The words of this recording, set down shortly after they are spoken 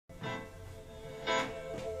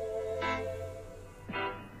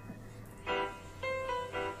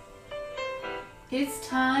It's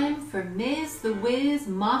time for Ms. The Wiz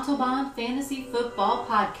Montalban Fantasy Football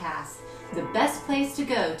Podcast, the best place to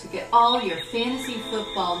go to get all your fantasy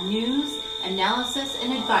football news, analysis,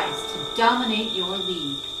 and advice to dominate your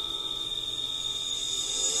league.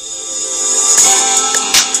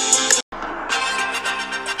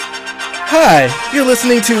 Hi, you're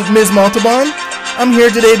listening to Ms. Montalban. I'm here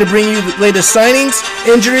today to bring you the latest signings,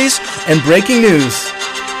 injuries, and breaking news.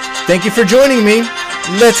 Thank you for joining me.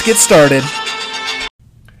 Let's get started.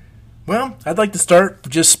 Well, I'd like to start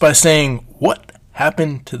just by saying what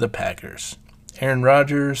happened to the Packers. Aaron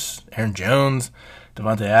Rodgers, Aaron Jones,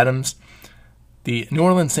 Davante Adams, the New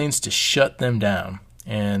Orleans Saints just shut them down.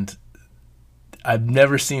 And I've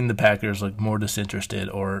never seen the Packers look more disinterested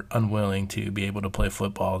or unwilling to be able to play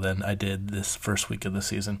football than I did this first week of the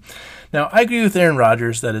season. Now, I agree with Aaron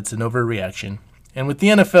Rodgers that it's an overreaction. And with the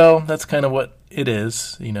NFL, that's kind of what it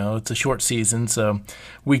is. You know, it's a short season, so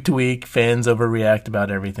week to week, fans overreact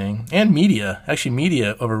about everything. And media. Actually,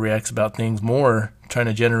 media overreacts about things more, trying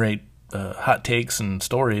to generate hot takes and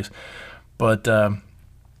stories. But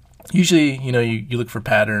usually, you know, you look for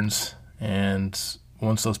patterns, and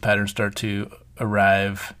once those patterns start to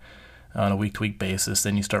arrive on a week-to-week basis,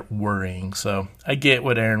 then you start worrying. So I get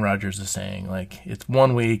what Aaron Rodgers is saying. Like, it's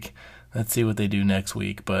 1 week. Let's see what they do next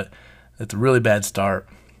week. But it's a really bad start.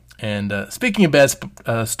 And speaking of bad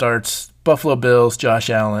starts, Buffalo Bills,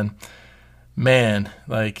 Josh Allen, man,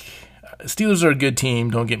 like, Steelers are a good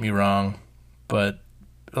team, don't get me wrong, but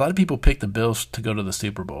a lot of people pick the Bills to go to the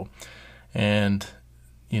Super Bowl. And,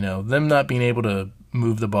 you know, them not being able to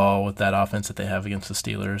move the ball with that offense that they have against the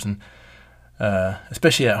Steelers, and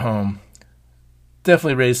especially at home,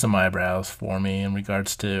 definitely raised some eyebrows for me in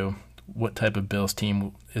regards to what type of Bills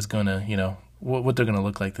team is going to, you know, what they're going to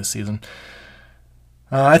look like this season.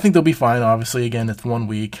 I think they'll be fine, obviously. Again, it's 1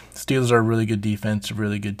 week. Steelers are a really good defense, a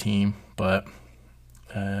really good team. But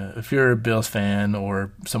if you're a Bills fan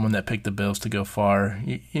or someone that picked the Bills to go far,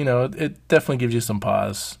 you know, it definitely gives you some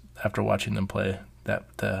pause after watching them play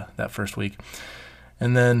that first week.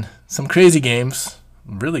 And then some crazy games,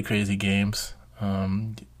 really crazy games.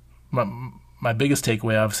 My biggest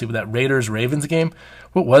takeaway, obviously, with that Raiders-Ravens game,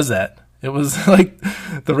 what was that? It was like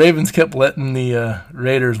the Ravens kept letting the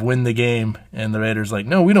Raiders win the game, and the Raiders like,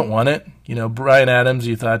 no, we don't want it. You know, Bryan Adams,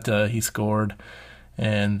 you thought he scored,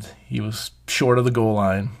 and he was short of the goal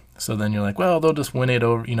line. So then you're like, well, they'll just win it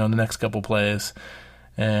over, you know, the next couple plays.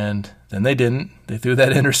 And then they didn't. They threw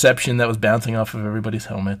that interception that was bouncing off of everybody's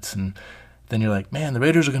helmets, and then you're like, man, the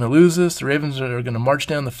Raiders are going to lose this. The Ravens are going to march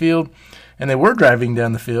down the field. And they were driving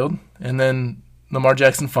down the field, and then Lamar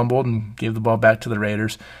Jackson fumbled and gave the ball back to the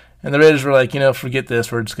Raiders. And the Raiders were like, you know, forget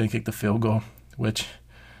this. We're just going to kick the field goal, which,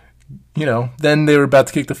 you know, then they were about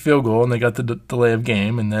to kick the field goal, and they got the delay of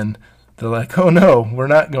game. And then they're like, oh, no, we're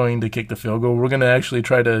not going to kick the field goal. We're going to actually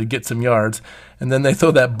try to get some yards. And then they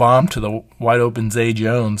throw that bomb to the wide-open Zay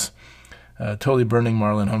Jones, totally burning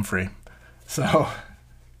Marlon Humphrey. So,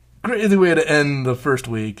 crazy way to end the first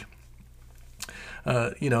week.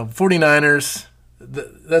 You know, 49ers,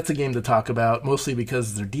 that's a game to talk about, mostly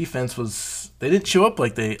because their defense they didn't show up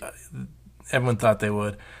like everyone thought they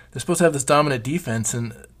would. They're supposed to have this dominant defense,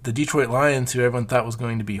 and the Detroit Lions, who everyone thought was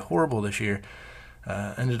going to be horrible this year,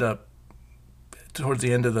 ended up towards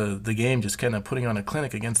the end of the game just kind of putting on a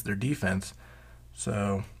clinic against their defense.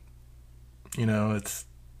 So, you know, it's,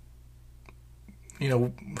 you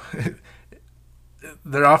know,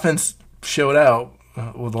 their offense showed out.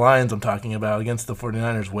 Well, the Lions I'm talking about against the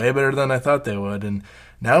 49ers way better than I thought they would. And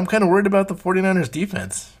now I'm kind of worried about the 49ers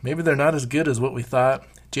defense. Maybe they're not as good as what we thought.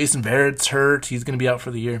 Jason Verrett's hurt. He's going to be out for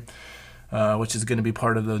the year, which is going to be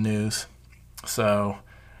part of the news. So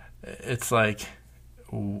it's like,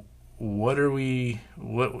 what's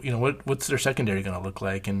their secondary going to look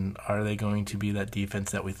like? And are they going to be that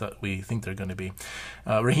defense that we think they're going to be?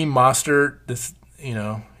 Raheem Mostert,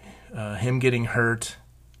 him getting hurt,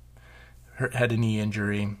 had a knee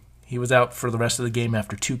injury. He was out for the rest of the game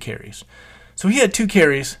after 2 carries. So he had 2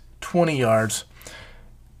 carries, 20 yards.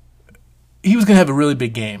 He was going to have a really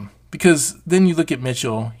big game, because then you look at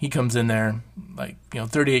Mitchell. He comes in there,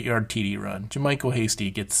 38-yard TD run. JaMychal Hasty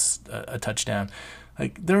gets a touchdown.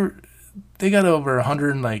 Like, they got over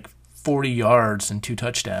 140 yards and 2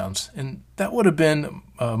 touchdowns, and that would have been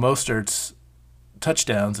Mostert's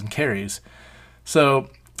touchdowns and carries. So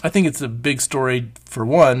I think it's a big story, for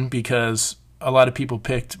one, because a lot of people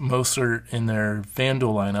picked Mostert in their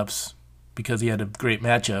FanDuel lineups because he had a great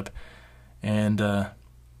matchup, and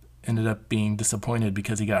ended up being disappointed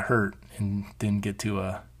because he got hurt and didn't get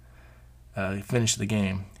to finish the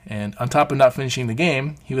game. And on top of not finishing the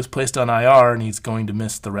game, he was placed on IR, and he's going to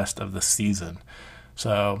miss the rest of the season.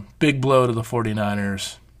 So, big blow to the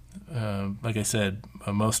 49ers. Like I said,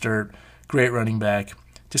 Mostert, great running back,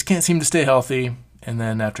 just can't seem to stay healthy, and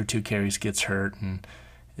then after 2 carries gets hurt and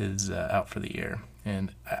is out for the year.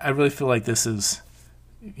 And I really feel like this is,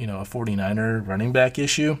 a 49er running back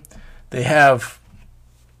issue. They have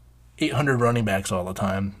 800 running backs all the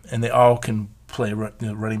time, and they all can play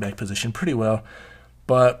the running back position pretty well.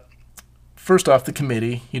 But first off, the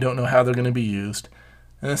committee, you don't know how they're going to be used.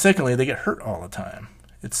 And then secondly, they get hurt all the time.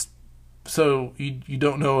 So you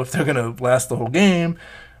don't know if they're going to last the whole game,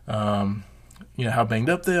 how banged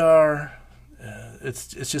up they are.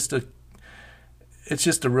 It's just a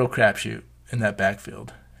real crapshoot in that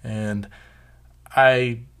backfield. And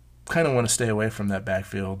I kind of want to stay away from that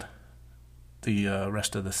backfield the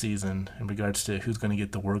rest of the season in regards to who's going to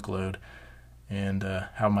get the workload and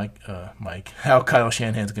how Kyle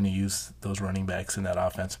Shanahan's going to use those running backs in that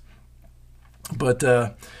offense. But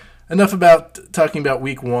enough about talking about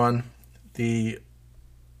Week 1. The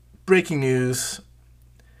breaking news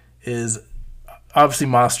is obviously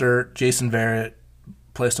Mostert, Jason Verrett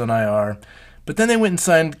placed on IR, but then they went and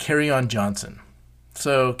signed Kerryon Johnson.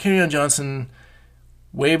 So Kerryon Johnson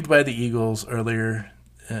waived by the Eagles earlier,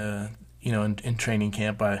 in training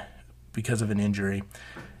camp because of an injury,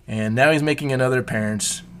 and now he's making another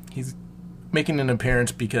appearance. He's making an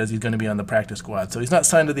appearance because he's going to be on the practice squad. So he's not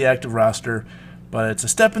signed to the active roster, but it's a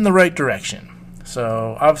step in the right direction.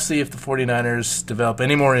 So obviously if the 49ers develop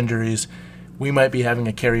any more injuries, we might be having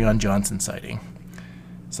a Kerryon Johnson sighting.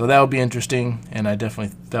 So that will be interesting, and I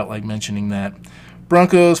definitely felt like mentioning that.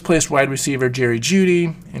 Broncos placed wide receiver Jerry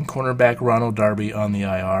Jeudy and cornerback Ronald Darby on the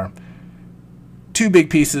IR. 2 big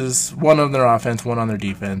pieces, one on their offense, one on their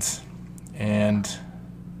defense, and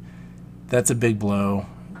that's a big blow.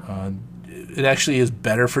 It actually is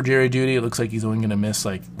better for Jerry Jeudy. It looks like he's only going to miss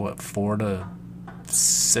 4 to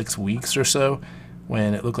 6 weeks or so,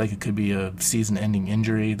 when it looked like it could be a season-ending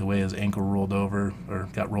injury, the way his ankle rolled over or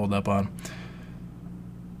got rolled up on.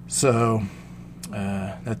 So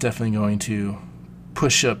that's definitely going to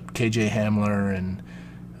push up KJ Hamler and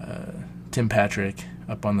Tim Patrick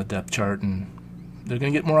up on the depth chart, and they're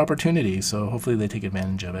going to get more opportunities, so hopefully they take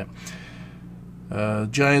advantage of it.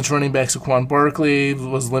 Giants running back Saquon Barkley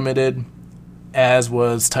was limited, as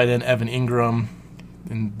was tight end Evan Ingram.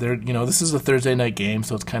 And this is a Thursday night game,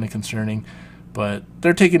 so it's kind of concerning. But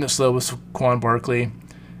they're taking it slow with Saquon Barkley,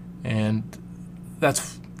 and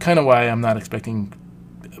that's kind of why I'm not expecting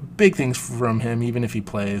big things from him, even if he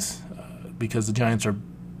plays, because the Giants are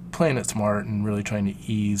playing it smart and really trying to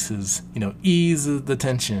ease the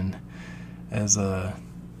tension, as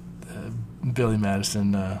Billy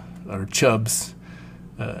Madison or Chubbs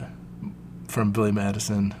from Billy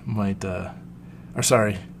Madison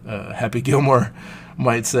Happy Gilmore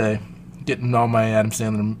might say, getting all my Adam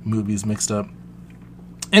Sandler movies mixed up.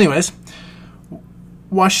 Anyways,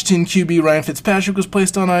 Washington QB Ryan Fitzpatrick was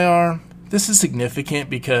placed on IR. This is significant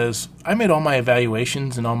because I made all my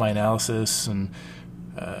evaluations and all my analysis and,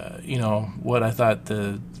 what I thought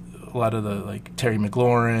a lot of the, Terry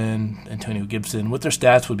McLaurin, Antonio Gibson, what their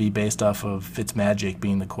stats would be based off of Fitzmagic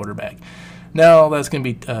being the quarterback. Now that's going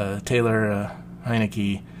to be Taylor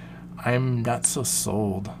Heineke. I'm not so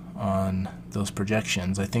sold on those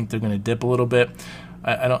projections. I think they're going to dip a little bit.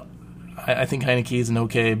 I think Heineke is an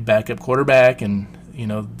okay backup quarterback, and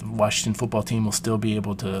the Washington football team will still be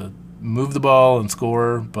able to move the ball and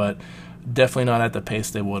score, but definitely not at the pace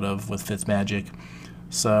they would have with Fitzmagic.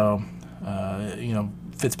 So,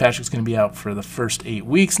 Fitzpatrick's going to be out for the first 8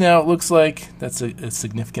 weeks now, it looks like. That's a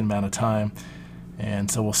significant amount of time,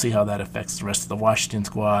 and so we'll see how that affects the rest of the Washington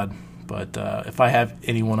squad. But if I have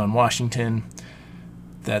anyone on Washington,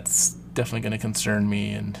 that's definitely going to concern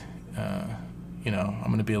me, and I'm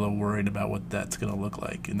going to be a little worried about what that's going to look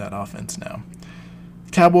like in that offense now.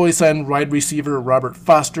 Cowboys signed wide receiver Robert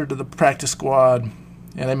Foster to the practice squad,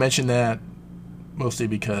 and I mentioned that mostly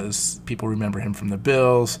because people remember him from the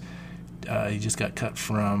Bills. He just got cut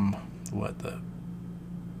from, the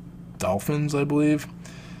Dolphins, I believe.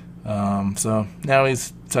 So now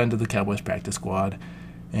he's signed to the Cowboys practice squad.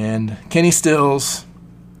 And Kenny Stills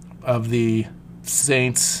of the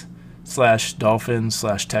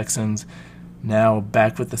Saints/Dolphins/Texans, now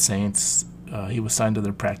back with the Saints. He was signed to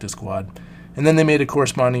their practice squad. And then they made a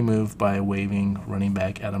corresponding move by waiving running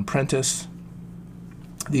back Adam Prentice.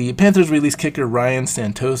 The Panthers released kicker Ryan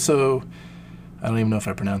Santoso. I don't even know if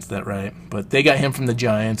I pronounced that right. But they got him from the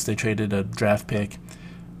Giants. They traded a draft pick.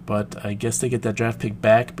 But I guess they get that draft pick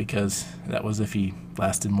back because that was if he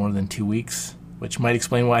lasted more than 2 weeks, which might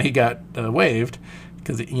explain why he got waived,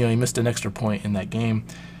 because he missed an extra point in that game.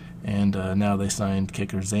 And now they signed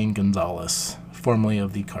kicker Zane Gonzalez, formerly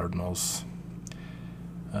of the Cardinals.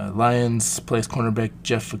 Lions placed cornerback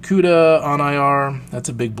Jeff Okudah on IR. That's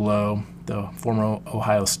a big blow. The former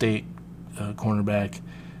Ohio State cornerback.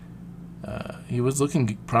 He was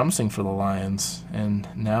looking promising for the Lions, and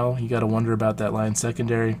now you got to wonder about that Lions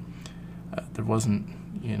secondary. There wasn't,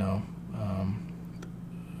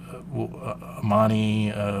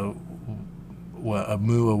 Amani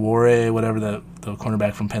Amu-Awore, whatever the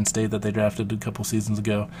cornerback from Penn State that they drafted a couple seasons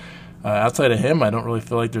ago. Outside of him, I don't really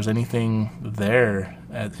feel like there's anything there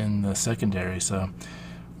in the secondary, so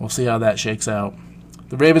we'll see how that shakes out.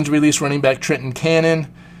 The Ravens released running back Trenton Cannon,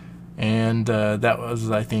 and that was,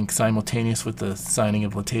 I think, simultaneous with the signing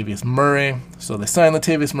of Latavius Murray. So they signed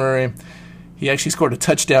Latavius Murray. He actually scored a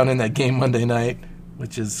touchdown in that game Monday night,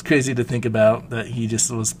 which is crazy to think about, that he just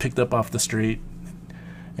was picked up off the street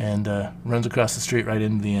and runs across the street right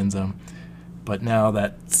into the end zone. But now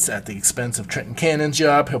that's at the expense of Trenton Cannon's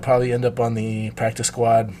job. He'll probably end up on the practice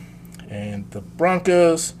squad. And the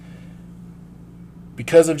Broncos,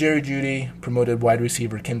 because of Jerry Jeudy, promoted wide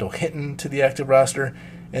receiver Kendall Hinton to the active roster.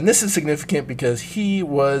 And this is significant because he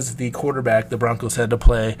was the quarterback the Broncos had to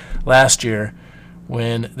play last year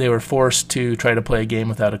when they were forced to try to play a game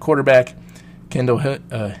without a quarterback. Kendall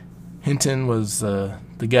Hinton was the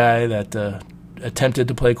guy that attempted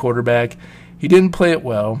to play quarterback. He didn't play it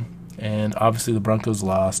well, and obviously the Broncos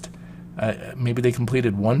lost. Maybe they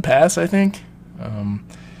completed one pass, I think.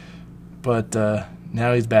 But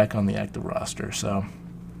now he's back on the active roster. So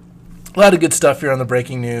a lot of good stuff here on the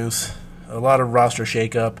breaking news. A lot of roster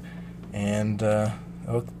shakeup, and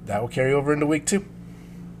that will carry over into week 2.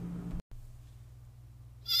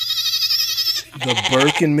 The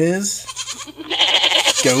Burke and Miz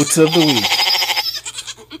Goats of the Week.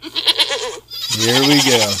 Here we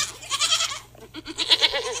go.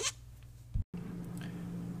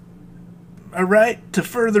 All right, to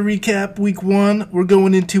further recap week 1, we're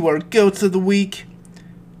going into our Goats of the Week,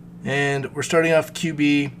 and we're starting off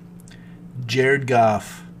QB, Jared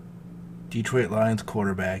Goff, Detroit Lions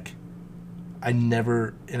quarterback. I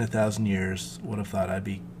never in 1,000 years would have thought I'd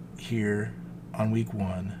be here on week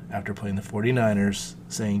 1 after playing the 49ers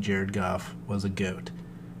saying Jared Goff was a GOAT.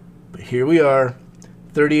 But here we are,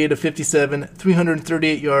 38 of 57,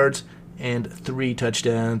 338 yards, and 3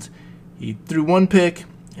 touchdowns. He threw 1 pick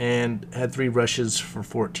and had 3 rushes for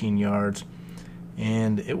 14 yards.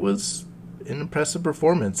 And it was an impressive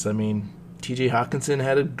performance. I mean, TJ Hawkinson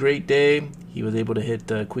had a great day. He was able to hit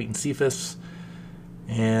Quentin Cephas.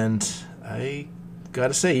 And I got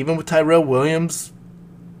to say, even with Tyrell Williams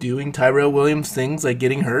doing Tyrell Williams things like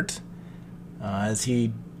getting hurt, as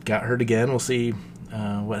he got hurt again, we'll see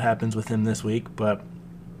what happens with him this week. But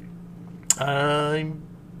I'm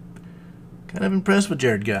kind of impressed with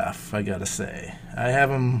Jared Goff, I got to say. I have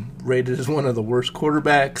him rated as one of the worst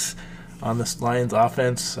quarterbacks on the Lions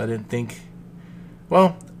offense. I didn't think...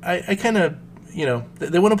 Well, I kind of...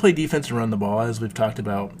 they want to play defense and run the ball, as we've talked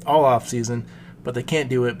about all offseason, but they can't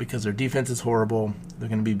do it because their defense is horrible. They're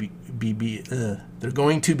going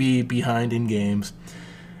to be behind in games,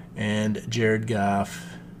 and Jared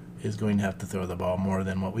Goff is going to have to throw the ball more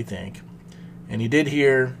than what we think. And he did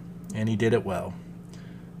here, and he did it well.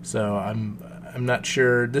 So I'm not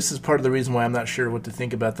sure. This is part of the reason why I'm not sure what to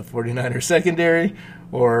think about the 49ers secondary,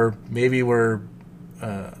 or maybe we're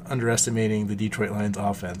underestimating the Detroit Lions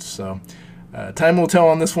offense. So time will tell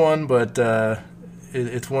on this one, but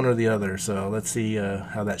it's one or the other. So let's see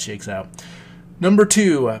how that shakes out. Number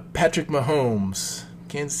 2, Patrick Mahomes,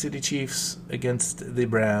 Kansas City Chiefs against the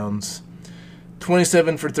Browns.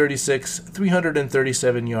 27 for 36,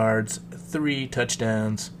 337 yards, 3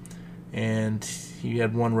 touchdowns, and he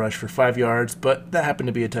had 1 rush for 5 yards, but that happened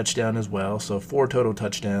to be a touchdown as well, so 4 total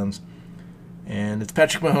touchdowns. And it's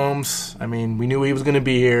Patrick Mahomes. I mean, we knew he was going to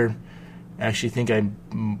be here. I actually think I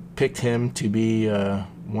picked him to be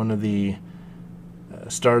one of the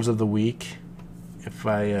stars of the week, if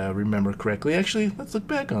I remember correctly. Actually, let's look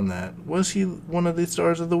back on that. Was he one of the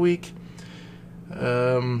stars of the week?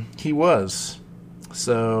 He was.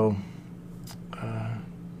 So, I'm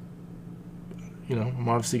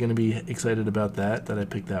obviously going to be excited about that I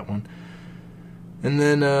picked that one. And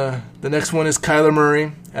then the next one is Kyler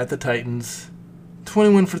Murray at the Titans.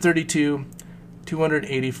 21 for 32,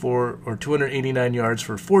 289 yards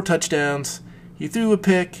for 4 touchdowns. He threw a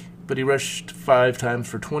pick, but he rushed 5 times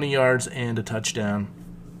for 20 yards and a touchdown.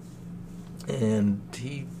 And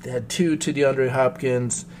he had 2 to DeAndre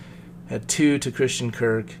Hopkins, had 2 to Christian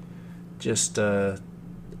Kirk. Just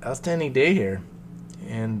outstanding day here.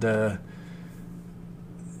 And I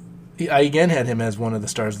again had him as one of the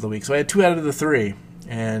stars of the week. So I had 2 out of the 3.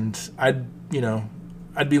 And I'd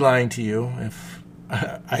be lying to you if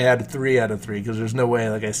I had 3 out of 3 because there's no way,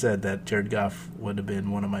 like I said, that Jared Goff would have been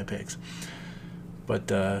one of my picks. But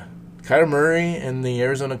Kyler Murray and the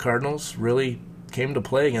Arizona Cardinals really came to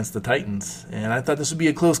play against the Titans. And I thought this would be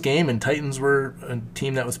a close game, and Titans were a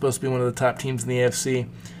team that was supposed to be one of the top teams in the AFC.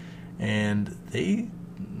 And they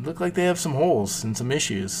look like they have some holes and some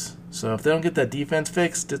issues. So if they don't get that defense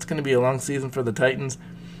fixed, it's going to be a long season for the Titans.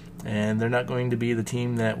 And they're not going to be the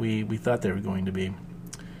team that we thought they were going to be.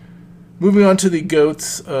 Moving on to the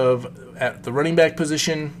GOATs at the running back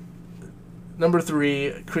position. Number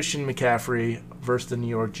 3, Christian McCaffrey versus the New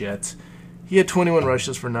York Jets. He had 21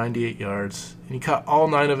 rushes for 98 yards, and he caught all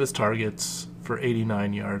 9 of his targets for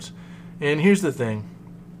 89 yards. And here's the thing.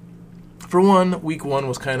 For one, week 1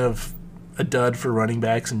 was kind of a dud for running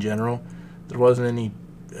backs in general. There wasn't any.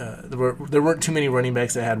 There weren't too many running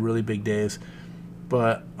backs that had really big days.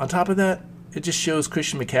 But on top of that, it just shows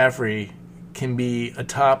Christian McCaffrey can be a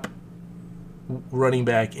top running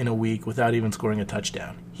back in a week without even scoring a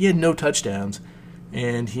touchdown. He had no touchdowns,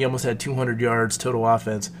 and he almost had 200 yards total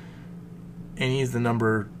offense, and he's the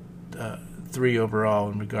number 3 overall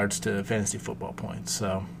in regards to fantasy football points.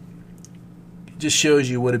 So it just shows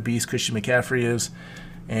you what a beast Christian McCaffrey is,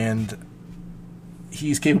 and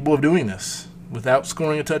he's capable of doing this without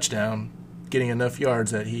scoring a touchdown, getting enough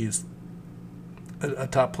yards that he's a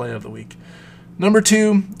top play of the week. Number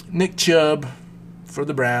 2, Nick Chubb for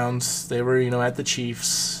the Browns. They were, at the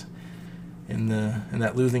Chiefs in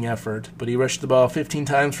that losing effort, but he rushed the ball 15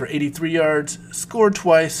 times for 83 yards, scored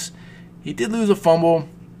twice. He did lose a fumble,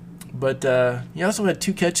 but he also had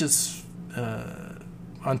 2 catches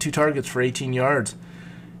on 2 targets for 18 yards.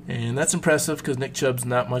 And that's impressive because Nick Chubb's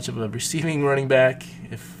not much of a receiving running back,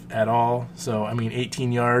 if at all. So,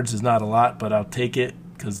 18 yards is not a lot, but I'll take it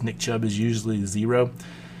because Nick Chubb is usually 0.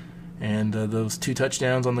 And those 2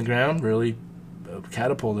 touchdowns on the ground really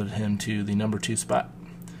catapulted him to the number 2 spot.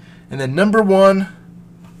 And then number 1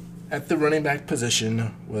 at the running back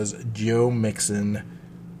position was Joe Mixon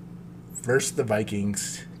versus the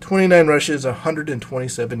Vikings. 29 rushes,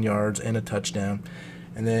 127 yards, and a touchdown.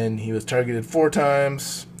 And then he was targeted 4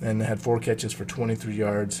 times and had 4 catches for 23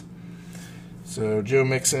 yards. So Joe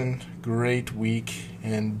Mixon, great week.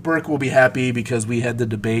 And Burke will be happy because we had the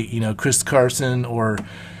debate, Chris Carson or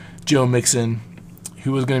Joe Mixon,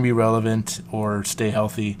 who was going to be relevant or stay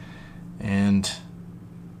healthy. And,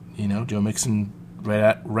 Joe Mixon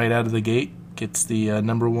right out of the gate gets the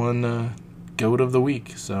number 1 GOAT of the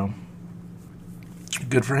week. So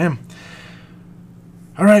good for him.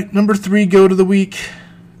 All right, number 3 GOAT of the week,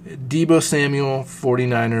 Deebo Samuel,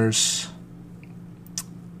 49ers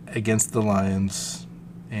against the Lions.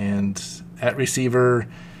 And at receiver,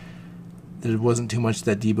 there wasn't too much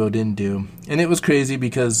that Deebo didn't do. And it was crazy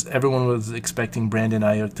because everyone was expecting Brandon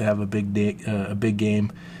Ayuk to have a big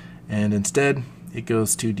game. And instead, it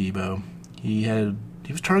goes to Deebo. He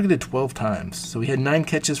was targeted 12 times. So he had 9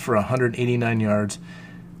 catches for 189 yards,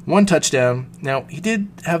 1 touchdown. Now, he did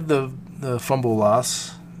have the fumble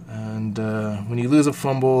loss. And when you lose a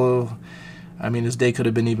fumble, his day could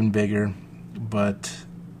have been even bigger. But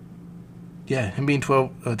yeah, him being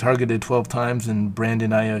targeted 12 times and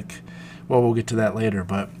Brandon Ayuk, well, we'll get to that later.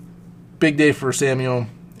 But big day for Samuel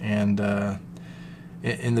and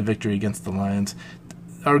in the victory against the Lions.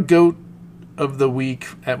 Our GOAT of the week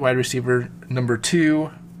at wide receiver, number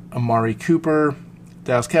 2, Amari Cooper,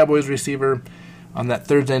 Dallas Cowboys receiver, on that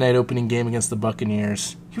Thursday night opening game against the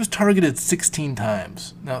Buccaneers. He was targeted 16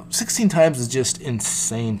 times. Now, 16 times is just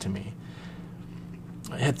insane to me.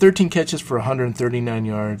 He had 13 catches for 139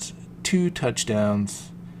 yards, 2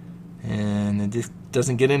 touchdowns, and it just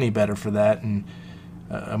doesn't get any better for that. And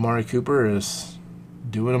Amari Cooper is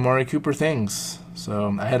doing Amari Cooper things.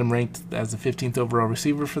 So I had him ranked as the 15th overall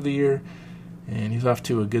receiver for the year, and he's off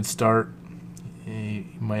to a good start. He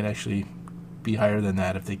might actually be higher than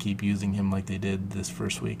that if they keep using him like they did this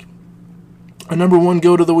first week. Our number 1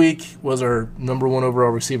 GOAT of the week was our number 1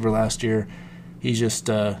 overall receiver last year. He's just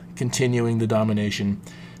continuing the domination.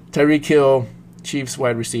 Tyreek Hill, Chiefs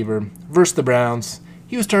wide receiver, versus the Browns.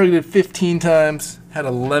 He was targeted 15 times, had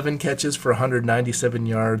 11 catches for 197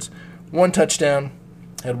 yards, 1 touchdown,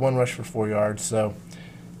 had 1 rush for 4 yards. So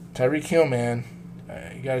Tyreek Hill, man,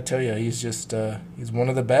 I got to tell you, he's just he's one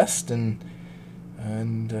of the best, and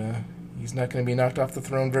he's not going to be knocked off the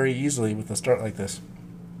throne very easily with a start like this.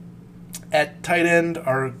 At tight end,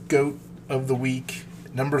 our GOAT of the week,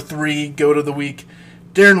 number 3 GOAT of the week,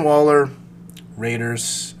 Darren Waller,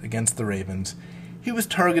 Raiders against the Ravens. He was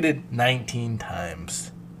targeted 19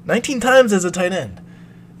 times. 19 times as a tight end.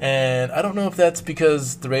 And I don't know if that's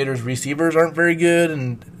because the Raiders' receivers aren't very good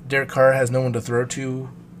and Derek Carr has no one to throw to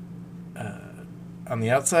on the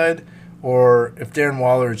outside, or if Darren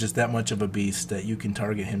Waller is just that much of a beast that you can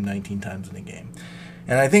target him 19 times in a game.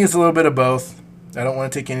 And I think it's a little bit of both. I don't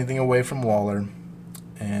want to take anything away from Waller,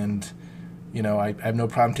 and I have no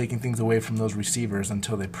problem taking things away from those receivers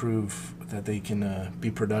until they prove that they can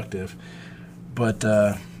be productive. But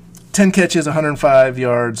 10 catches, 105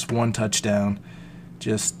 yards, 1 touchdown.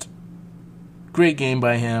 Just great game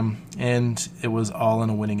by him, and it was all in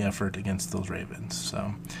a winning effort against those Ravens.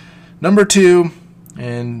 So, number 2,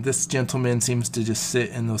 and this gentleman seems to just sit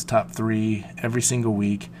in those top 3 every single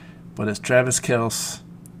week, but it's Travis Kelce,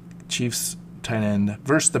 Chiefs tight end,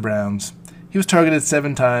 versus the Browns. He was targeted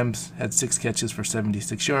 7 times, had 6 catches for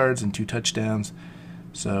 76 yards and 2 touchdowns.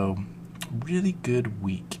 So, really good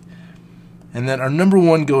week. And then our number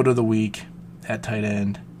 1 goat of the week at tight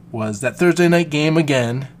end was that Thursday night game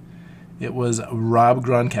again. It was Rob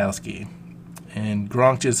Gronkowski. And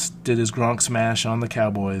Gronk just did his Gronk smash on the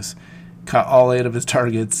Cowboys. Caught all 8 of his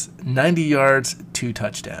targets, 90 yards, 2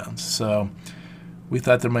 touchdowns. So we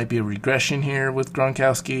thought there might be a regression here with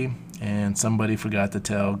Gronkowski, and somebody forgot to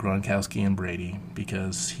tell Gronkowski and Brady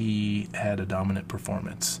because he had a dominant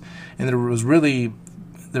performance. And there was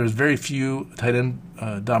very few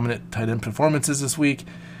dominant tight end performances this week,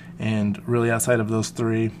 and really outside of those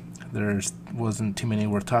 3, there wasn't too many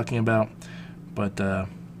worth talking about. But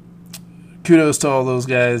kudos to all those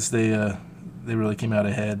guys. They really came out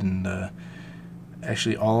ahead, and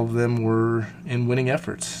actually all of them were in winning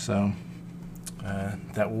efforts. So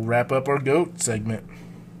that will wrap up our GOAT segment.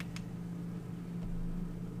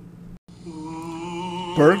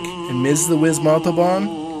 Burke and Ms. The Wiz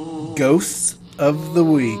Montalban, Ghosts of the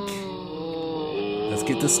Week. Let's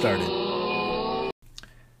get this started.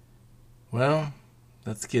 Well,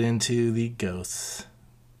 let's get into the ghosts.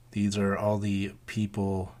 These are all the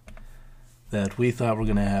people that we thought were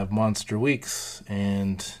going to have monster weeks,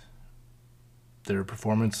 and their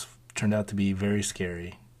performance turned out to be very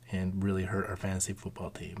scary and really hurt our fantasy football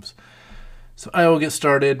teams. So I will get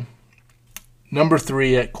started. Number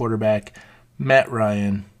 3 at quarterback, Matt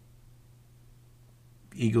Ryan,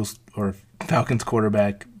 Eagles or Falcons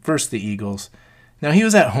quarterback versus the Eagles. Now he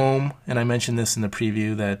was at home, and I mentioned this in the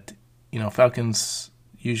preview that Falcons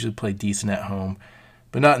usually play decent at home,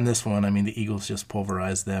 but not in this one. I mean, the Eagles just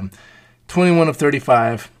pulverized them. 21 of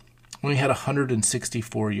 35, only had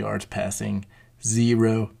 164 yards passing,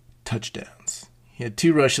 0 touchdowns. He had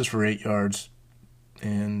 2 rushes for 8 yards,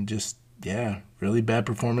 and just really bad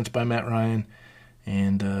performance by Matt Ryan,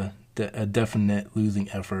 and a definite losing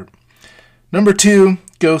effort. Number 2,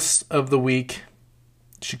 Ghosts of the Week,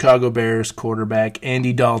 Chicago Bears quarterback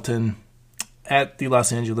Andy Dalton at the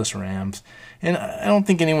Los Angeles Rams. And I don't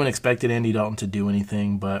think anyone expected Andy Dalton to do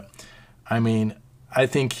anything, but I mean, I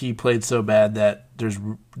think he played so bad that there's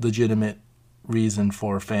legitimate reason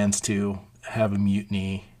for fans to have a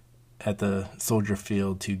mutiny at the Soldier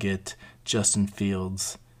Field to get Justin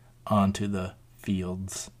Fields onto the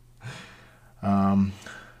fields.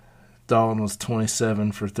 Dalton was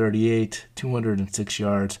 27 for 38, 206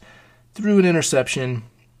 yards, threw an interception,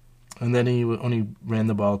 and then he only ran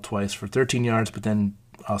the ball twice for 13 yards, but then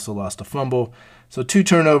also lost a fumble. So 2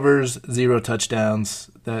 turnovers, 0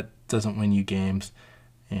 touchdowns. That doesn't win you games,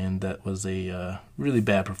 and that was a really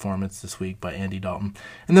bad performance this week by Andy Dalton.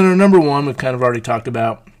 And then our number 1 we've kind of already talked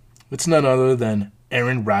about. It's none other than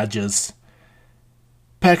Aaron Rodgers.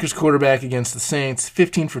 Packers quarterback against the Saints,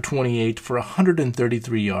 15 for 28 for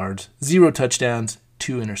 133 yards, 0 touchdowns,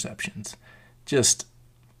 2 interceptions.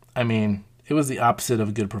 It was the opposite of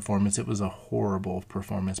a good performance. It was a horrible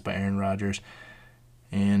performance by Aaron Rodgers.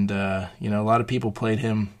 And, a lot of people played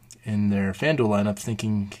him in their FanDuel lineups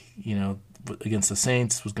thinking, against the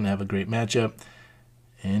Saints was going to have a great matchup,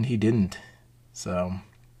 and he didn't. So,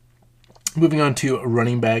 moving on to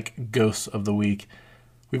running back Ghosts of the Week.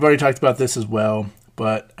 We've already talked about this as well.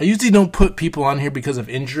 But I usually don't put people on here because of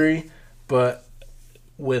injury, but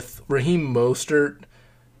with Raheem Mostert,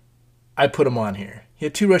 I put him on here. He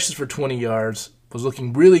had 2 rushes for 20 yards, was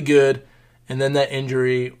looking really good, and then that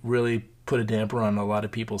injury really put a damper on a lot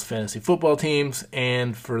of people's fantasy football teams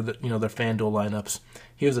and for their FanDuel lineups.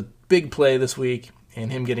 He was a big play this week,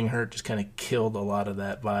 and him getting hurt just kind of killed a lot of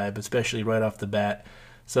that vibe, especially right off the bat.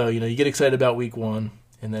 So, you get excited about week 1,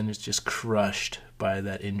 and then it's just crushed by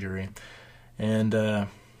that injury. And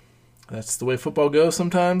that's the way football goes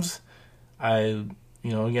sometimes. He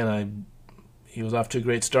was off to a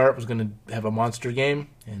great start, was going to have a monster game,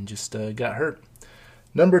 and just got hurt.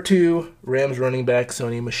 Number 2, Rams running back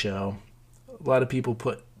Sony Michel. A lot of people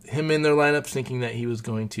put him in their lineups thinking that he was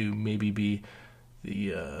going to maybe be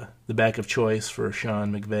the back of choice for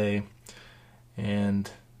Sean McVay,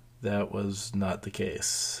 and that was not the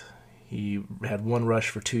case. He had 1 rush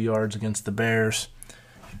for 2 yards against the Bears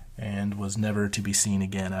and was never to be seen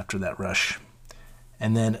again after that rush.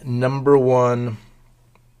 And then number 1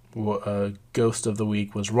 ghost of the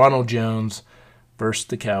week was Ronald Jones versus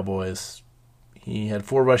the Cowboys. He had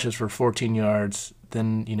 4 rushes for 14 yards.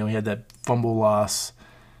 Then, he had that fumble loss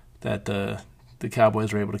that the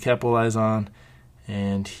Cowboys were able to capitalize on,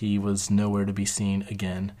 and he was nowhere to be seen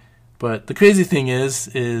again. But the crazy thing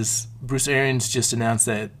is Bruce Arians just announced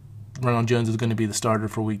that Ronald Jones is going to be the starter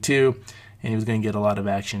for week 2, and he was going to get a lot of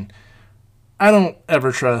action. I don't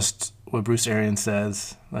ever trust what Bruce Arians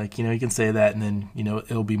says. He can say that, and then,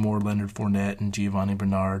 it'll be more Leonard Fournette and Giovanni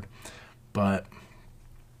Bernard. But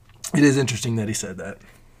it is interesting that he said that.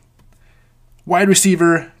 Wide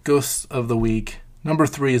receiver ghost of the week. Number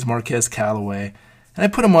 3 is Marquez Callaway. And I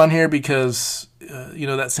put him on here because,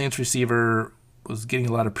 that Saints receiver was getting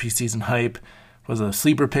a lot of preseason hype, was a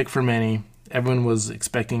sleeper pick for many. Everyone was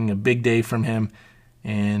expecting a big day from him,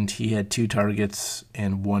 and he had 2 targets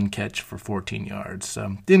and 1 catch for 14 yards.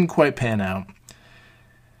 So didn't quite pan out.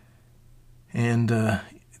 And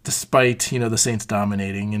despite, the Saints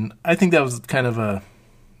dominating, and I think that was kind of a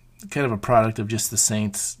product of just the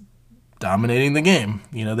Saints dominating the game.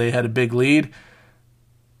 They had a big lead.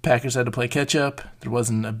 Packers had to play catch up. There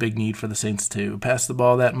wasn't a big need for the Saints to pass the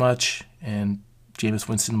ball that much, and Jameis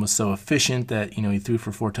Winston was so efficient that, he threw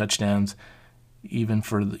for 4 touchdowns, even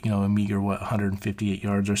for, a meager, 158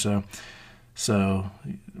 yards or so. So,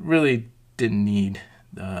 really didn't need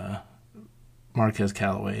Marquez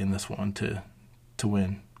Callaway in this one to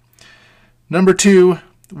win. Number 2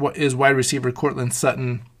 is wide receiver Courtland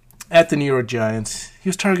Sutton at the New York Giants. He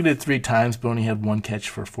was targeted 3 times, but only had 1 catch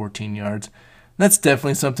for 14 yards. That's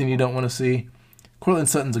definitely something you don't want to see. Courtland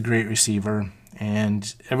Sutton's a great receiver,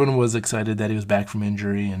 and everyone was excited that he was back from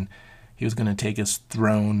injury, and he was going to take his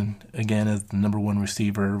throne again as the number 1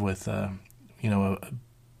 receiver with, a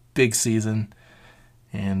big season.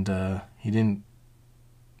 And he didn't,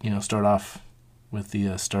 start off with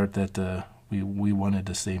the start that we wanted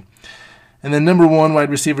to see. And then number 1 wide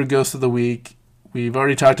receiver ghost of the week. We've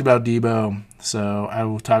already talked about Debo, so I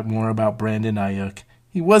will talk more about Brandon Ayuk.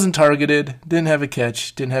 He wasn't targeted, didn't have a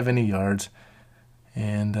catch, didn't have any yards.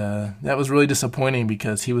 And that was really disappointing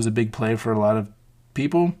because he was a big play for a lot of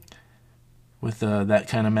people with that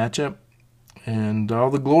kind of matchup. And all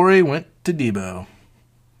the glory went to Debo.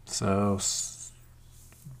 So,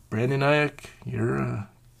 Brandon Ayuk, you're a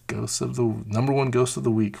number 1 ghost of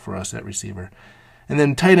the week for us at receiver. And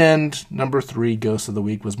then tight end, number 3 ghost of the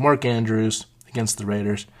week was Mark Andrews against the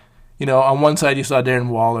Raiders. On one side you saw Darren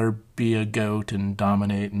Waller be a GOAT and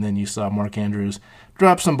dominate, and then you saw Mark Andrews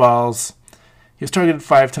drop some balls. He was targeted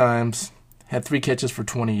 5 times, had 3 catches for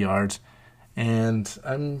 20 yards, and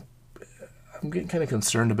I'm getting kind of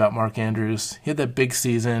concerned about Mark Andrews. He had that big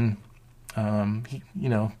season. He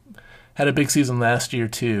had a big season last year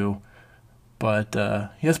too, but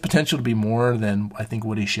he has potential to be more than I think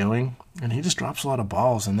what he's showing. And he just drops a lot of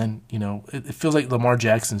balls, and then, it feels like Lamar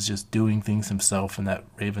Jackson's just doing things himself in that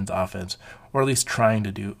Ravens offense, or at least trying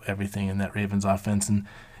to do everything in that Ravens offense. And,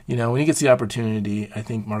 when he gets the opportunity, I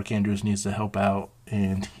think Mark Andrews needs to help out,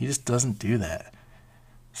 and he just doesn't do that.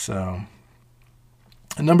 So,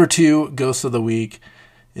 number 2 ghost of the week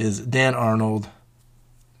is Dan Arnold,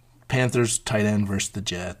 Panthers tight end versus the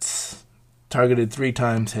Jets. Targeted 3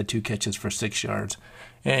 times, had 2 catches for 6 yards.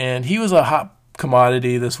 And he was a hot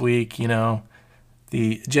commodity this week.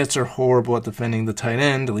 The Jets are horrible at defending the tight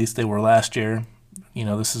end. At least they were last year.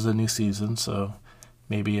 This is a new season, so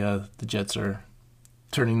maybe the Jets are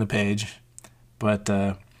turning the page. But,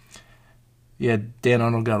 Dan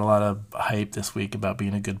Arnold got a lot of hype this week about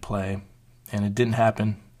being a good play, and it didn't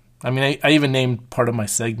happen. I mean, I even named part of my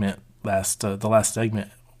segment the last segment,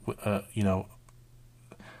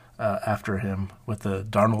 after him with the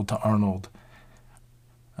Darnold to Arnold.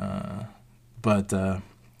 But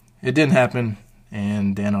it didn't happen,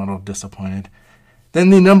 and Dan Arnold disappointed.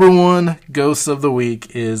 Then the number 1 ghost of the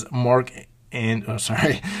week is Mike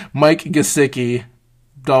Gesicki,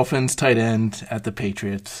 Dolphins tight end at the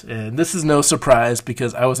Patriots. And this is no surprise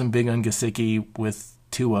because I wasn't big on Gesicki with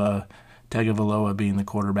Tua Tagovailoa being the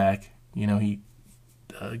quarterback. Gesicki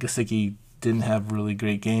didn't have really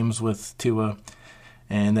great games with Tua,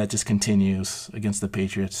 and that just continues against the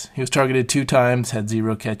Patriots. He was targeted 2 times, had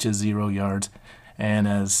 0 catches, 0 yards, and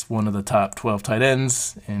as one of the top 12 tight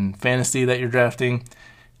ends in fantasy that you're drafting,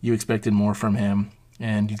 you expected more from him,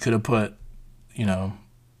 and you could have put,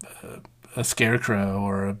 a scarecrow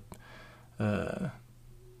or a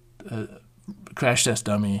crash test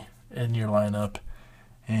dummy in your lineup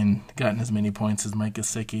and gotten as many points as Mike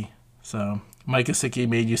Gesicki. So Mike Gesicki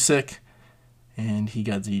made you sick, and he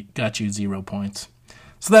got you 0 points.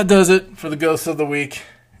 So that does it for the Ghost of the Week,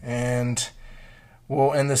 and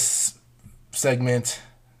we'll end this segment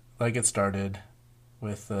like it started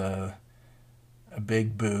with a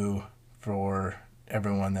big boo for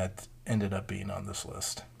everyone that ended up being on this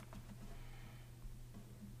list.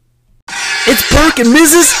 It's Burke and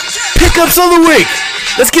Mrs. Pickups of the Week.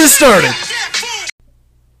 Let's get started.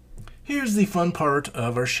 Here's the fun part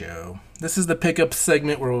of our show. This is the pickup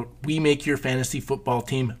segment where we make your fantasy football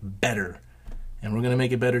team better. And we're going to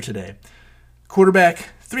make it better today. Quarterback,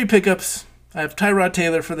 3 pickups. I have Tyrod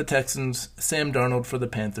Taylor for the Texans, Sam Darnold for the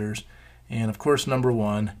Panthers, and of course, number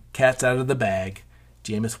 1, cat's out of the bag,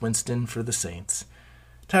 Jameis Winston for the Saints.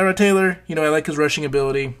 Tyrod Taylor, I like his rushing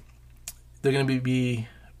ability. They're going to be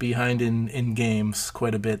behind in games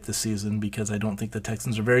quite a bit this season because I don't think the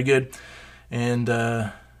Texans are very good. And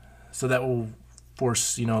so that will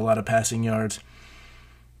force, a lot of passing yards,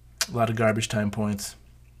 a lot of garbage time points.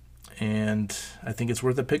 And I think it's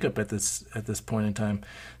worth a pickup at this point in time.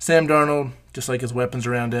 Sam Darnold, just like his weapons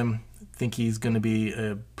around him, I think he's going to be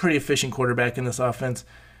a pretty efficient quarterback in this offense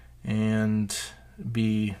and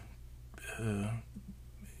be,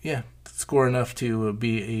 score enough to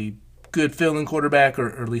be a good fill-in quarterback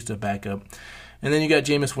or at least a backup. And then you got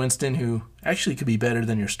Jameis Winston, who actually could be better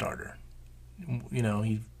than your starter.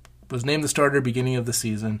 He was named the starter beginning of the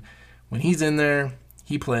season. When he's in there,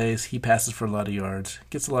 he plays, he passes for a lot of yards,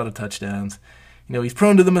 gets a lot of touchdowns. He's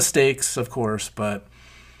prone to the mistakes, of course, but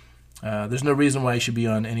there's no reason why he should be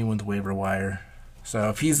on anyone's waiver wire. So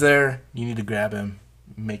if he's there, you need to grab him,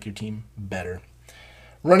 make your team better.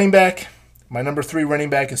 Running back, my number 3 running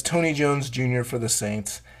back is Tony Jones Jr. for the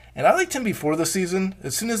Saints. And I liked him before the season.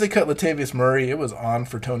 As soon as they cut Latavius Murray, it was on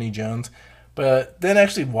for Tony Jones. But then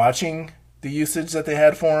actually watching the usage that they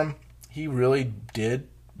had for him, he really did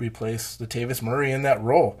replace Latavius Murray in that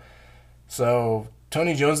role. So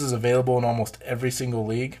Tony Jones is available in almost every single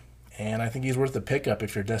league, and I think he's worth a pickup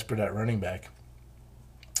if you're desperate at running back.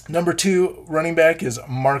 Number 2 running back is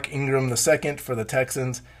Mark Ingram II for the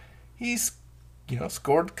Texans. He's,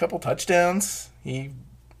 scored a couple touchdowns. He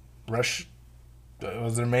was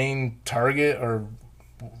their main target or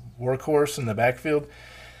workhorse in the backfield,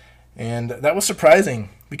 and that was surprising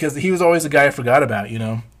because he was always a guy I forgot about,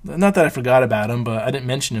 Not that I forgot about him, but I didn't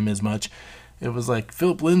mention him as much. It was like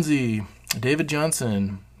Philip Lindsay, David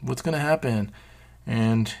Johnson, what's going to happen?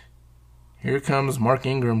 And here comes Mark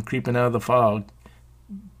Ingram creeping out of the fog,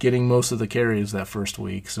 getting most of the carries that first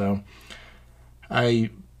week. So I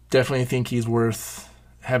definitely think he's worth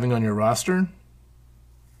having on your roster.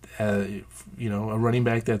 A running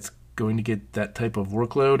back that's going to get that type of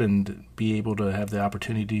workload and be able to have the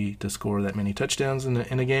opportunity to score that many touchdowns in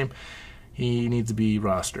a game. He needs to be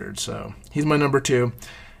rostered. So he's my number 2.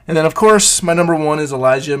 And then, of course, my number 1 is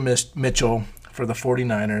Elijah Mitchell for the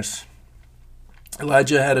 49ers.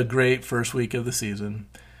 Elijah had a great first week of the season.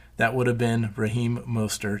 That would have been Raheem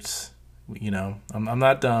Mostert's. I'm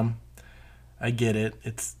not dumb. I get it.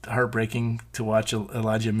 It's heartbreaking to watch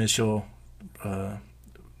Elijah Mitchell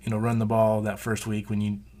run the ball that first week when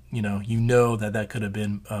you know that could have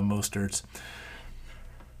been Mostert's.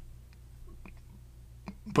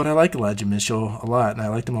 But I like Elijah Mitchell a lot, and I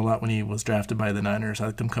liked him a lot when he was drafted by the Niners. I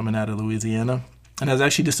liked him coming out of Louisiana. And I was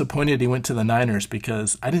actually disappointed he went to the Niners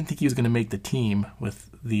because I didn't think he was going to make the team with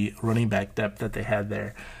the running back depth that they had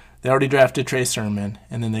there. They already drafted Trey Sermon,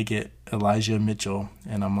 and then they get Elijah Mitchell.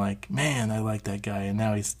 And I'm like, man, I like that guy. And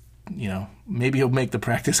now he's, maybe he'll make the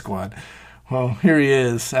practice squad. Well, here he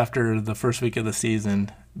is after the first week of the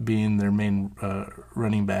season being their main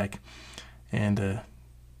running back and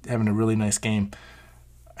having a really nice game.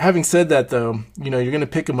 Having said that, though, you're going to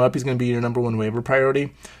pick him up. He's going to be your number 1 waiver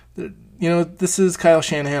priority. This is Kyle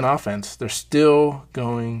Shanahan offense. They're still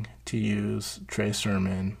going to use Trey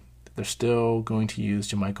Sermon. They're still going to use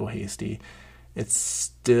JaMycal Hasty. It's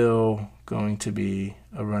still going to be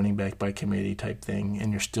a running back by committee type thing,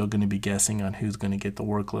 and you're still going to be guessing on who's going to get the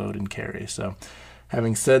workload and carry. So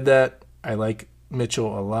having said that, I like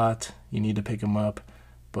Mitchell a lot. You need to pick him up,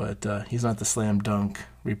 but he's not the slam dunk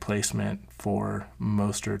replacement for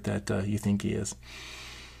Mostert that you think he is.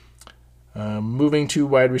 Moving to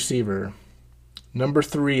wide receiver. Number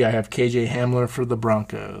 3, I have KJ Hamler for the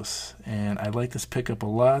Broncos, and I like this pickup a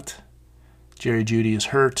lot. Jerry Jeudy is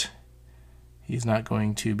hurt. He's not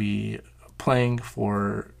going to be playing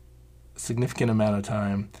for a significant amount of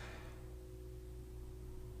time.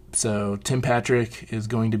 So Tim Patrick is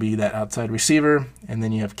going to be that outside receiver, and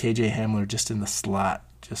then you have KJ Hamler just in the slot,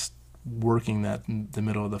 just working that in the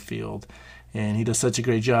middle of the field. And he does such a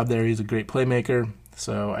great job there. He's a great playmaker,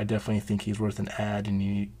 so I definitely think he's worth an add, and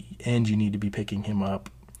you need to be picking him up.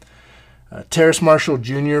 Terrace Marshall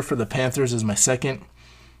Jr. for the Panthers is my second.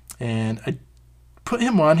 And I put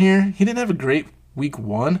him on here. He didn't have a great week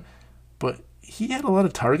 1, but he had a lot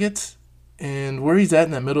of targets. And where he's at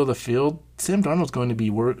in that middle of the field, Sam Darnold's going to be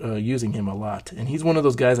using him a lot. And he's one of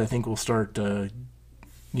those guys I think will start,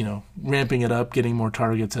 ramping it up, getting more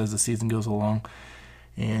targets as the season goes along,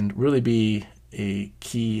 and really be a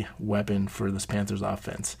key weapon for this Panthers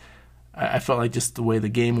offense. I felt like just the way the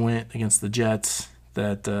game went against the Jets,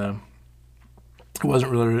 that it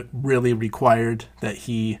wasn't really required that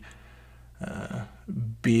he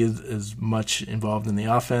be as much involved in the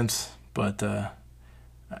offense, but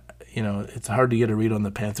it's hard to get a read on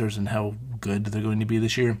the Panthers and how good they're going to be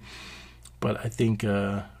this year. But I think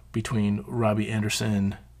between Robbie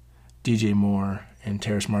Anderson, DJ Moore, and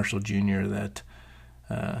Terrace Marshall Jr., that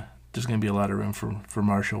there's going to be a lot of room for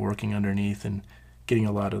Marshall working underneath and getting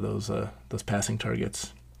a lot of those passing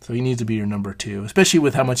targets. So he needs to be your number 2, especially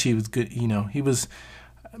with how much he was good. He was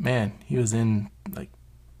in like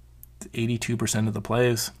 82% of the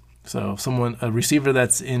plays. So a receiver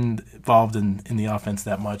that's involved in the offense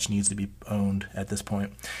that much needs to be owned at this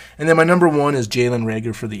point. And then my number 1 is Jalen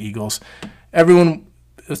Reagor for the Eagles. Everyone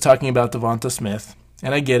was talking about Devonta Smith,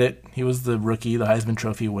 and I get it. He was the rookie, the Heisman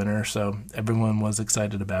Trophy winner, so everyone was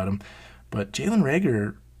excited about him. But Jalen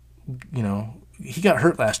Reagor, he got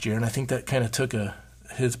hurt last year, and I think that kind of took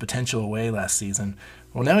his potential away last season.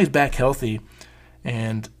 Well, now he's back healthy,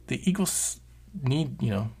 and the Eagles need,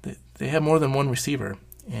 they have more than one receiver.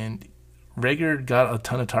 And Reagor got a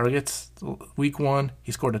ton of targets week 1.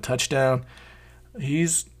 He scored a touchdown.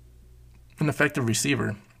 He's an effective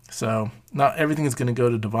receiver. So not everything is going to go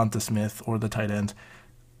to Devonta Smith or the tight ends.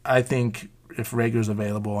 I think if Reagor's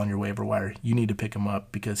available on your waiver wire, you need to pick him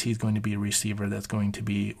up because he's going to be a receiver that's going to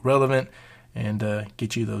be relevant and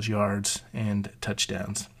get you those yards and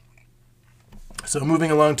touchdowns. So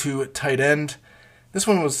moving along to tight end. This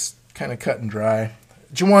one was kind of cut and dry.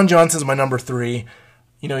 Juwan Johnson's my number 3.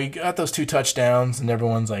 He got those 2 touchdowns, and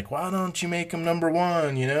everyone's like, "Why don't you make him number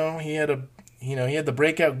 1?" He had the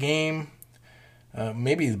breakout game,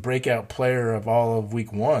 maybe the breakout player of all of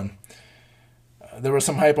week 1. There was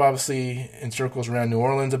some hype, obviously, in circles around New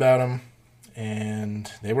Orleans about him,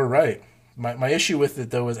 and they were right. My issue with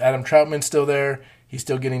it, though, is Adam Troutman's still there. He's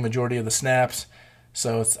still getting majority of the snaps,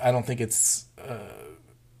 so I don't think it's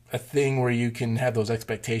a thing where you can have those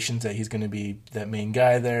expectations that he's going to be that main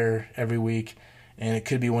guy there every week. And it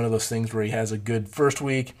could be one of those things where he has a good first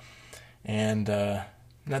week, and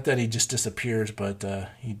not that he just disappears, but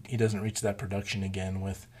he doesn't reach that production again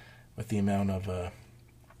with the amount of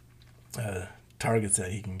targets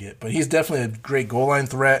that he can get. But he's definitely a great goal line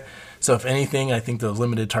threat. So if anything, I think those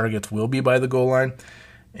limited targets will be by the goal line,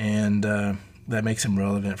 and that makes him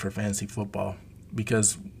relevant for fantasy football.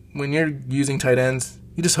 Because when you're using tight ends,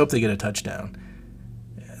 you just hope they get a touchdown.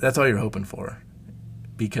 That's all you're hoping for,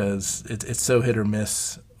 because it's so hit or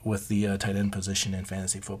miss with the tight end position in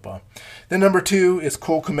fantasy football. Then number 2 is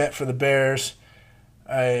Cole Kmet for the Bears.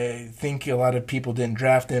 I think a lot of people didn't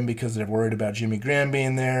draft him because they're worried about Jimmy Graham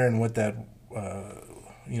being there and what that,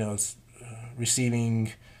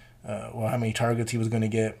 receiving, how many targets he was going to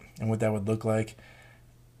get and what that would look like.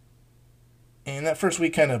 And that first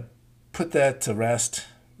week kind of put that to rest,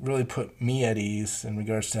 really put me at ease in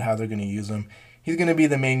regards to how they're going to use him. He's going to be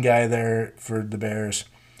the main guy there for the Bears.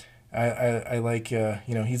 I like,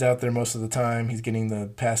 he's out there most of the time. He's getting the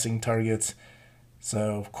passing targets.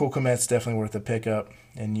 So Cole Kmet's definitely worth a pickup,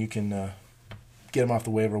 and you can get him off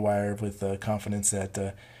the waiver wire with confidence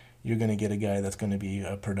that you're going to get a guy that's going to be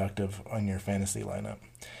productive on your fantasy lineup.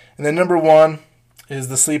 And then number 1 is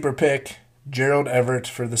the sleeper pick, Gerald Everett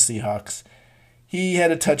for the Seahawks. He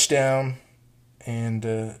had a touchdown and,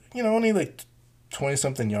 only like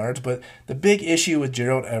 20-something yards. But the big issue with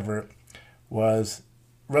Gerald Everett was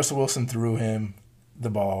Russell Wilson threw him the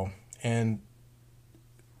ball. And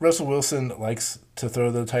Russell Wilson likes to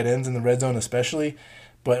throw the tight ends in the red zone especially,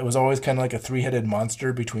 but it was always kind of like a 3-headed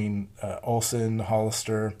monster between Olsen,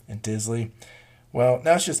 Hollister, and Disley. Well,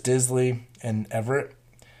 now it's just Disley and Everett.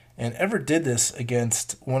 And Everett did this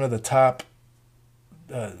against one of the top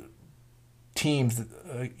teams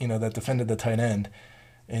that defended the tight end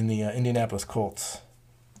in the Indianapolis Colts.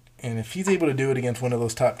 And if he's able to do it against one of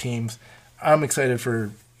those top teams, I'm excited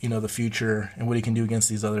for the future and what he can do against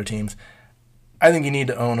these other teams. I think you need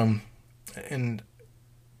to own him. And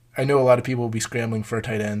I know a lot of people will be scrambling for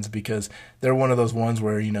tight ends because they're one of those ones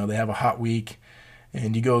where, they have a hot week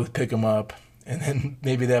and you go pick them up and then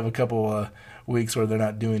maybe they have a couple weeks where they're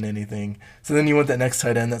not doing anything. So then you want that next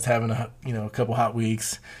tight end that's having a couple hot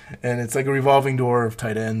weeks, and it's like a revolving door of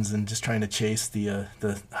tight ends and just trying to chase the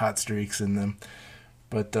hot streaks in them.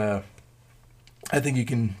 But I think you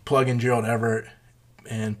can plug in Gerald Everett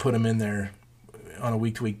and put him in there on a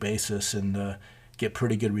week-to-week basis and get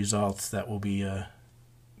pretty good results that will be,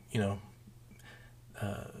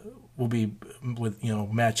 will be with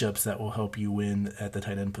matchups that will help you win at the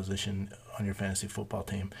tight end position on your fantasy football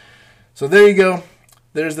team. So there you go.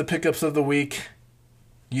 There's the pickups of the week.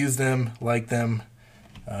 Use them, like them,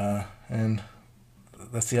 and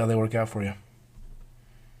let's see how they work out for you.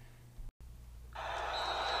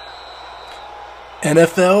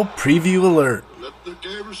 NFL Preview Alert. Let the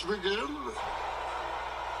games begin.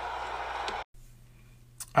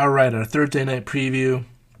 All right, our Thursday night preview.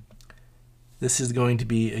 This is going to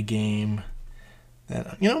be a game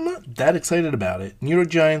that, I'm not that excited about it. New York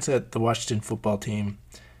Giants at the Washington football team.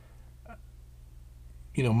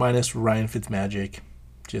 Minus Ryan Fitzmagic.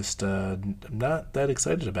 Just not that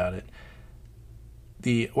excited about it.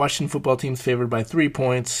 The Washington football team's favored by 3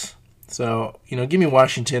 points. So, give me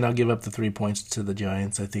Washington. I'll give up the 3 points to the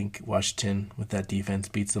Giants. I think Washington, with that defense,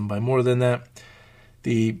 beats them by more than that.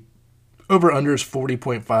 The over-under is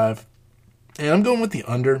 40.5. And I'm going with the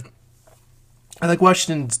under. I like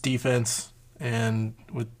Washington's defense. And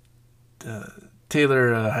with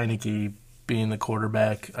Taylor Heineke being the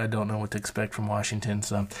quarterback, I don't know what to expect from Washington.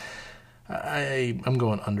 So I'm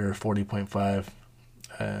going under 40.5.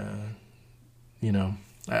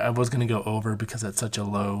 I was going to go over because that's such a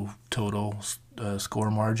low total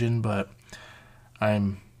score margin, but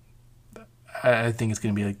I think it's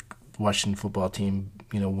going to be like Washington football team,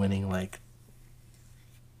 winning like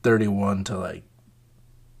 31 to like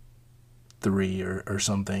 3 or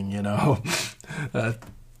something,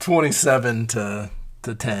 27 to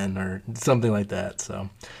 10 or something like that. So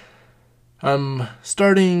I'm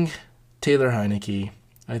starting Taylor Heineke.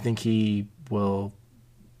 I think he will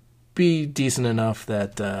be decent enough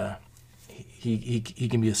that he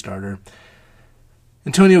can be a starter.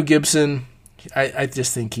 Antonio Gibson, I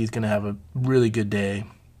just think he's going to have a really good day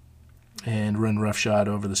and run roughshod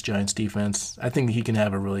over this Giants defense. I think he can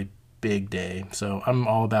have a really big day. So I'm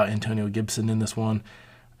all about Antonio Gibson in this one.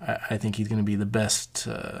 I think he's going to be the best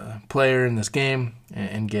player in this game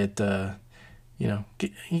and get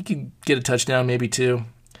he could get a touchdown, maybe 2,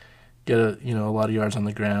 get a lot of yards on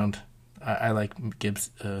the ground. I like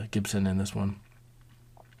Gibson in this one.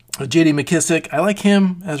 J.D. McKissick, I like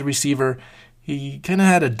him as a receiver. He kind of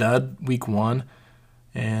had a dud week 1,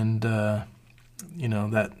 and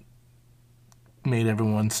that made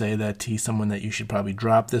everyone say that he's someone that you should probably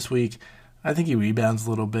drop this week. I think he rebounds a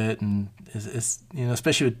little bit, and is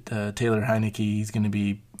especially with Taylor Heineke, he's going to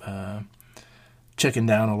be checking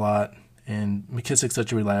down a lot. And McKissick's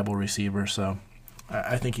such a reliable receiver, so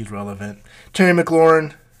I think he's relevant. Terry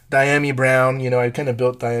McLaurin, Dyami Brown, I kind of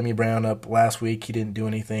built Dyami Brown up last week. He didn't do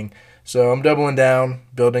anything. So I'm doubling down,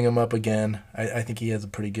 building him up again. I think he has a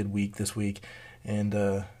pretty good week this week.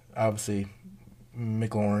 And obviously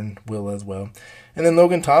McLaurin will as well. And then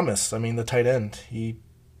Logan Thomas, the tight end. He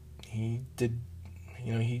did,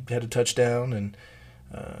 he had a touchdown and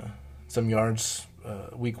some yards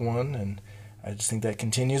week 1. And I just think that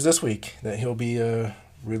continues this week, that he'll be a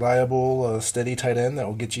reliable, steady tight end that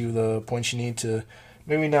will get you the points you need to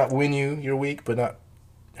maybe not win you your week, but not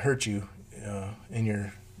hurt you in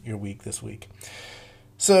your week this week.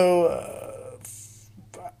 So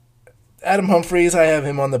Adam Humphries, I have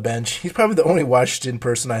him on the bench. He's probably the only Washington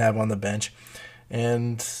person I have on the bench.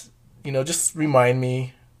 And, just remind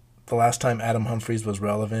me the last time Adam Humphries was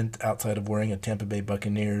relevant outside of wearing a Tampa Bay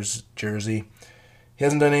Buccaneers jersey. He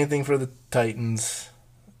hasn't done anything for the Titans.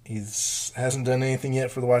 He hasn't done anything yet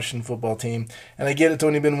for the Washington football team. And I get it's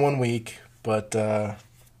only been 1 week, but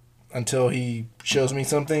until he shows me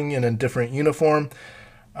something in a different uniform,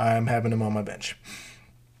 I'm having him on my bench.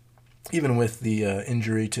 Even with the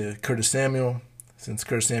injury to Curtis Samuel, since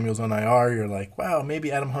Curtis Samuel's on IR, you're like, wow,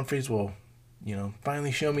 maybe Adam Humphries will,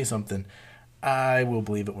 finally show me something. I will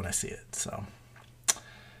believe it when I see it. So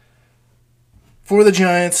for the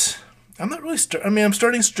Giants, I'm not really. I'm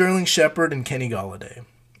starting Sterling Shepard and Kenny Golladay,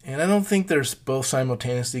 and I don't think they're both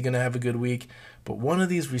simultaneously going to have a good week. But one of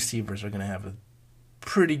these receivers are going to have a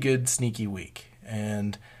pretty good sneaky week,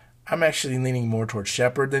 and I'm actually leaning more towards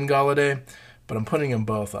Shepard than Golladay, but I'm putting them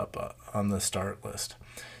both up on the start list.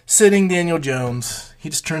 Sitting Daniel Jones, he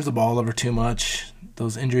just turns the ball over too much.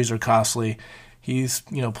 Those injuries are costly. He's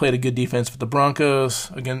played a good defense with the Broncos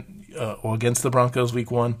against the Broncos week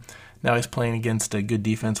 1. Now he's playing against a good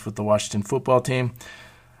defense with the Washington football team.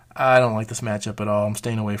 I don't like this matchup at all. I'm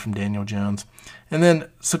staying away from Daniel Jones. And then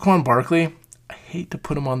Saquon Barkley, I hate to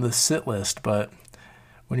put him on the sit list, but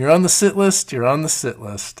when you're on the sit list, you're on the sit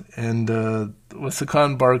list. And with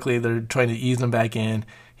Saquon Barkley, they're trying to ease him back in.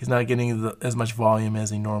 He's not getting as much volume as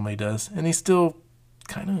he normally does, and he's still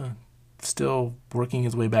working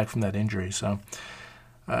his way back from that injury. So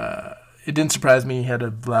it didn't surprise me. He had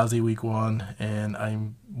a lousy week 1, and I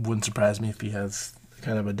wouldn't surprise me if he has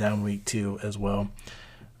kind of a down week 2 as well,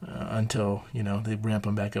 until they ramp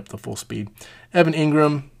him back up to full speed. Evan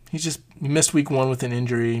Ingram, he missed week 1 with an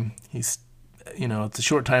injury. He's it's a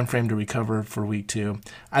short time frame to recover for week 2.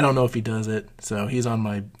 I don't know if he does it, so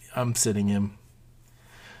I'm sitting him.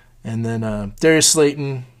 And then Darius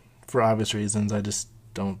Slayton, for obvious reasons, I just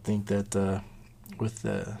don't think that with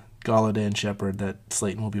Golladay and Shepard that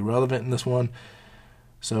Slayton will be relevant in this one.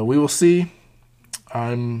 So we will see.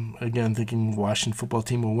 I'm, again, thinking Washington football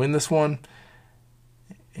team will win this one.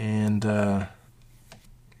 And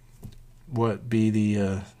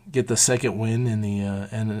get the second win in the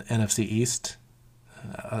NFC East,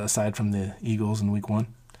 aside from the Eagles in week 1.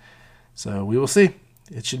 So we will see.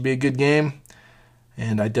 It should be a good game,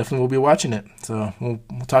 and I definitely will be watching it. So we'll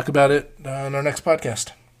talk about it on our next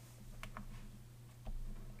podcast.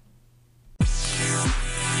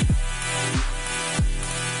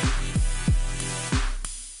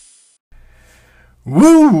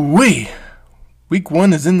 Woo-wee! Week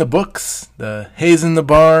 1 is in the books. The hay's in the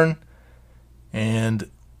barn. And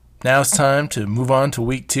now it's time to move on to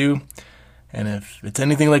week 2. And if it's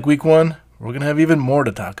anything like week 1, we're going to have even more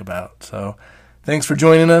to talk about. So thanks for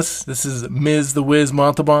joining us. This is Ms. The Wiz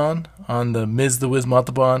Montalban on the Ms. The Wiz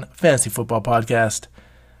Montalban Fantasy Football Podcast.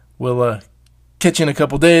 We'll catch you in a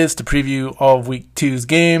couple days to preview all of week 2's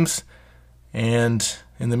games. And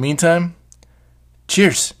in the meantime,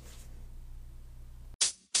 cheers.